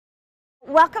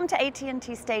Welcome to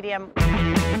AT&T Stadium.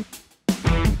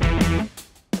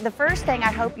 The first thing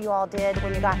I hope you all did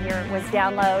when you got here was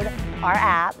download our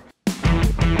app.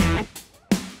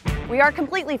 We are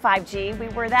completely 5G. We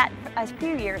were that a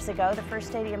few years ago, the first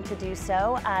stadium to do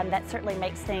so. That certainly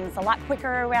makes things a lot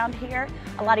quicker around here,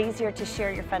 a lot easier to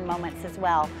share your fun moments as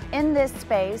well. In this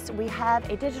space, we have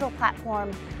a digital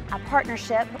platform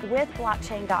partnership with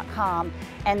blockchain.com,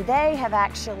 and they have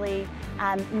actually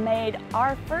made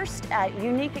our first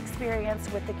unique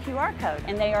experience with the QR code,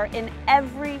 and they are in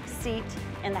every seat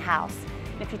in the house.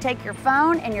 If you take your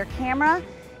phone and your camera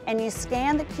and you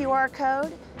scan the QR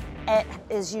code, it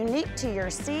is unique to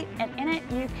your seat, and in it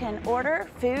you can order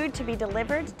food to be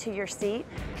delivered to your seat.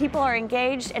 People are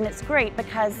engaged, and it's great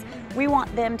because we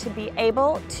want them to be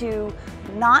able to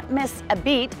not miss a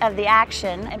beat of the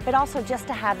action, but also just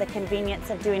to have the convenience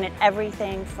of doing it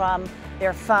everything from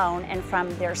their phone and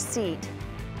from their seat.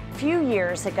 A few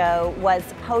years ago was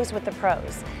Pose with the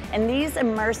Pros, and these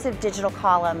immersive digital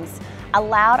columns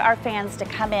allowed our fans to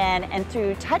come in, and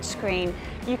through touchscreen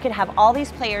you could have all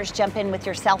these players jump in with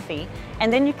your selfie,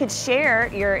 and then you could share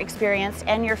your experience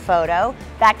and your photo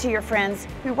back to your friends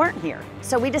who weren't here.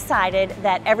 So we decided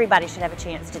that everybody should have a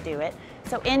chance to do it.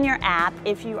 So in your app,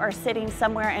 if you are sitting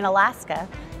somewhere in Alaska,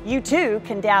 you too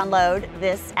can download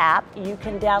this app. You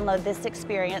can download this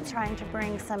experience, trying to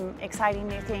bring some exciting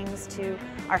new things to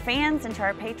our fans and to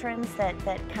our patrons that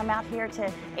come out here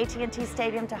to AT&T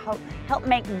Stadium to help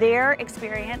make their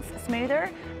experience smoother,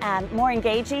 more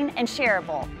engaging, and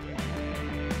shareable.